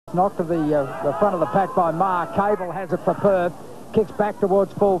Knocked to the front of the pack by Marr. Cable has it for Perth. Kicks back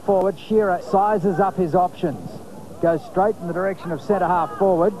towards full forward. Shearer sizes up his options. Goes straight in the direction of centre half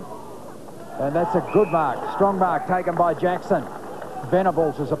forward. And that's a good mark. Strong mark taken by Jackson.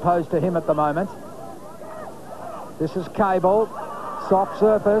 Venables is opposed to him at the moment. This is Cable. Soft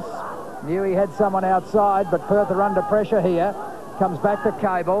surface. Knew he had someone outside, but Perth are under pressure here. Comes back to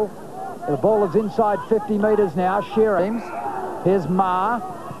Cable. The ball is inside 50 metres now. Shearer. Here's Marr.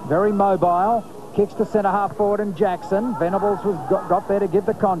 Very mobile. Kicks to centre half forward and Jackson. Venables got there to give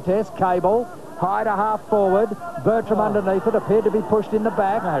the contest. Cable. High to half forward. Bertram underneath it. Appeared to be pushed in the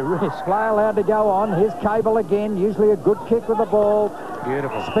back. No risk. Play allowed to go on. Here's Cable again. Usually a good kick with the ball.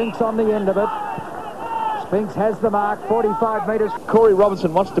 Beautiful. Spinks on the end of it. Spinks has the mark. 45 metres. Corey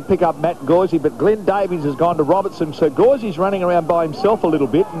Robertson wants to pick up Matt Gauzy, but Glenn Davies has gone to Robertson. So Gauzy's running around by himself a little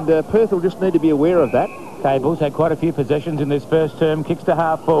bit, and Perth will just need to be aware of that. Cable's had quite a few possessions in this first term. Kicks to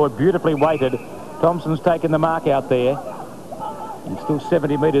half forward. Beautifully weighted. Thompson's taken the mark out there. And still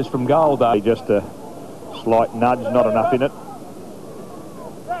 70 metres from goal, though. Just a slight nudge, not enough in it.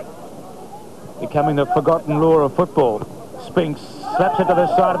 Becoming the forgotten lure of football. Spinks slaps it to the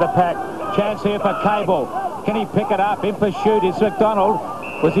side of the pack. Chance here for Cable. Can he pick it up? In pursuit is McDonald.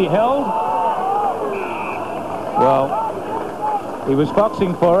 Was he held? Well, he was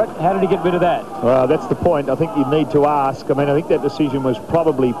foxing for it. How did he get rid of that? Well, that's the point. I think you need to ask. I mean, I think that decision was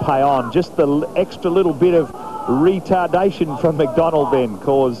probably pay on. Just the extra little bit of retardation from McDonald then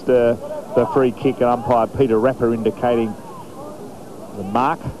caused the free kick, and umpire Peter Rapper indicating the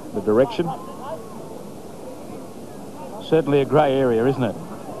mark, the direction. Certainly a grey area, isn't it?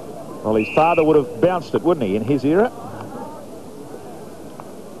 Well, his father would have bounced it, wouldn't he, in his era?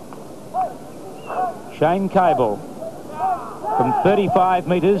 Shane Cable from 35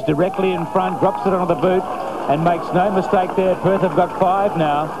 metres directly in front, drops it onto the boot and makes no mistake there. Perth have got 5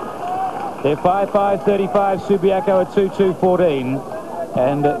 now. They're 5-5-35, Subiaco at 2-2-14.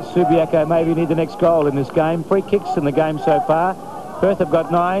 And Subiaco maybe need the next goal in this game. Free kicks in the game so far. Perth have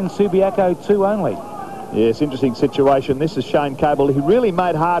got 9, Subiaco 2 only. Yes, interesting situation. This is Shane Cable. He really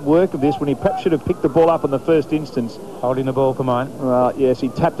made hard work of this when he perhaps should have picked the ball up in the first instance. Holding the ball for mine. Well, yes, he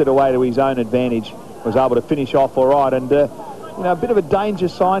tapped it away to his own advantage. Was able to finish off all right. And, you know, a bit of a danger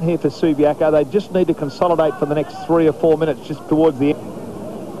sign here for Subiaco. They just need to consolidate for the next 3 or 4 minutes just towards the end.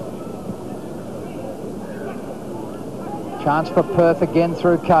 Chance for Perth again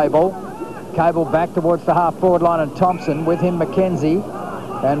through Cable. Cable back towards the half-forward line and Thompson. With him, Mackenzie.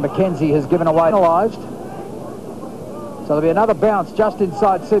 And Mackenzie has given away. Penalised. So there'll be another bounce just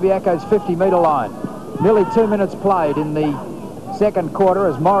inside Subiaco's 50-metre line. Nearly 2 minutes played in the second quarter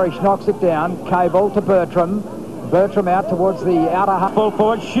as Morris knocks it down. Cable to Bertram. Bertram out towards the outer half. Full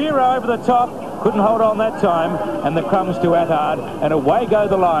forward. Shearer over the top. Couldn't hold on that time. And the crumbs to Attard. And away go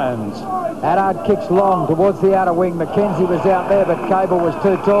the Lions. Attard kicks long towards the outer wing. Mackenzie was out there, but Cable was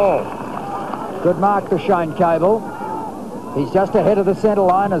too tall. Good mark to Shane Cable. He's just ahead of the centre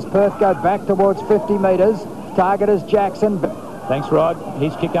line as Perth go back towards 50 metres. Target is Jackson. Thanks, Rod.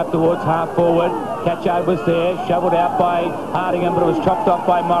 He's kicked up towards half forward. Catch was there. Shoveled out by Hardingham, but it was chopped off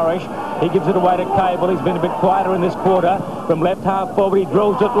by Morris. He gives it away to Cable. He's been a bit quieter in this quarter. From left half forward, he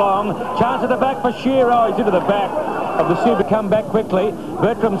drills it long. Chance at the back for Shearer. Oh, he's into the back of the Super. Come back quickly.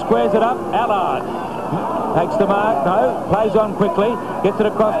 Bertram squares it up. Allard takes the mark. No. Plays on quickly. Gets it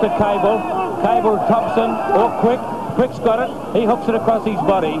across to Cable. Cable, Thompson, or Quick. Quick's got it. He hooks it across his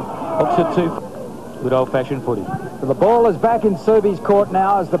body. Hooks it to good old-fashioned footy. The ball is back in Subi's court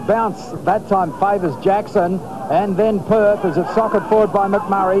now as the bounce that time favours Jackson. And then Perth, as it's socket forward by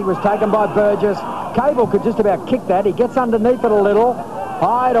McMurray, was taken by Burgess. Cable could just about kick that. He gets underneath it a little.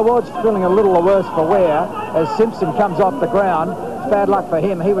 High towards, feeling a little the worse for wear as Simpson comes off the ground. It's bad luck for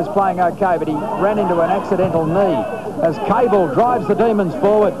him. He was playing okay, but he ran into an accidental knee as Cable drives the Demons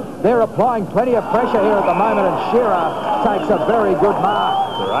forward. They're applying plenty of pressure here at the moment, and Shearer takes a very good mark.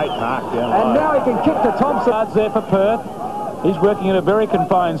 Great mark down and now he can kick to Thompson. Cards there for Perth. He's working in a very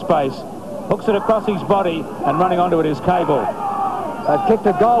confined space. Hooks it across his body, and running onto it is Cable. They've kicked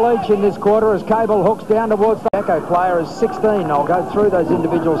a goal each in this quarter as Cable hooks down towards the Echo player is 16. I'll go through those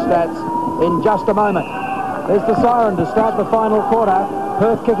individual stats in just a moment. There's the siren to start the final quarter.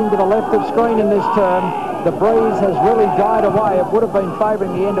 Perth kicking to the left of screen in this term. The breeze has really died away. It would have been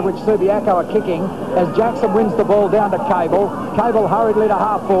favouring the end of which Subiaco are kicking as Jackson wins the ball down to Cable. Cable hurriedly to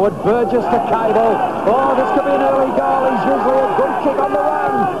half forward. Burgess to Cable. Oh, this could be an early goal. He's usually a good kick on the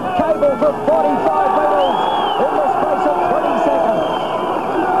run. Cable for 45 metres in the space of 20 seconds.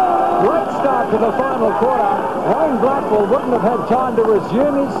 Great start to the final quarter. Wayne Blackwell wouldn't have had time to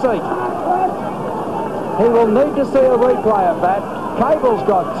resume his seat. He will need to see a replay of that. Cable's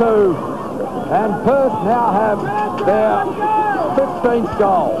got 2. And Perth now have their 15th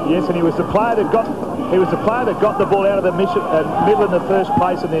goal. Yes, and he was the player that got the ball out of the middle in the first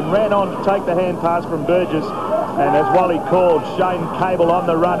place and then ran on to take the hand pass from Burgess. And as Wally called, Shane Cable on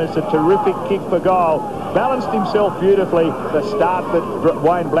the run. It's a terrific kick for goal. Balanced himself beautifully, the start that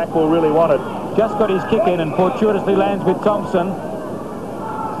Wayne Blackwell really wanted. Just got his kick in and fortuitously lands with Thompson.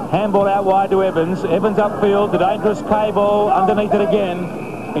 Handball out wide to Evans. Evans upfield, the dangerous Cable underneath it again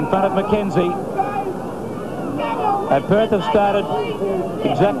in front of Mackenzie. And Perth have started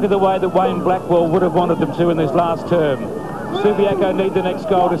exactly the way that Wayne Blackwell would have wanted them to in this last term. Subiaco need the next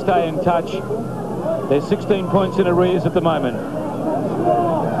goal to stay in touch. They're 16 points in arrears at the moment.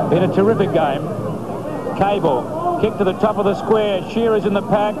 In a terrific game. Cable, kick to the top of the square. Shearer's in the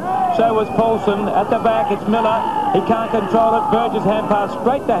pack. So was Paulson. At the back, it's Miller. He can't control it. Burgess hand pass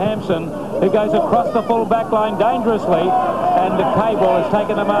straight to Hampson, who goes across the full back line dangerously. And the Cable has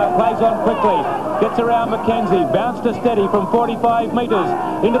taken the mark. Plays on quickly. Gets around Mackenzie. Bounce to steady from 45 metres.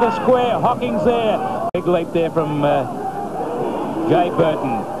 Into the square. Hocking's there. Big leap there from Jay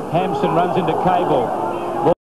Burton. Hampson runs into Cable.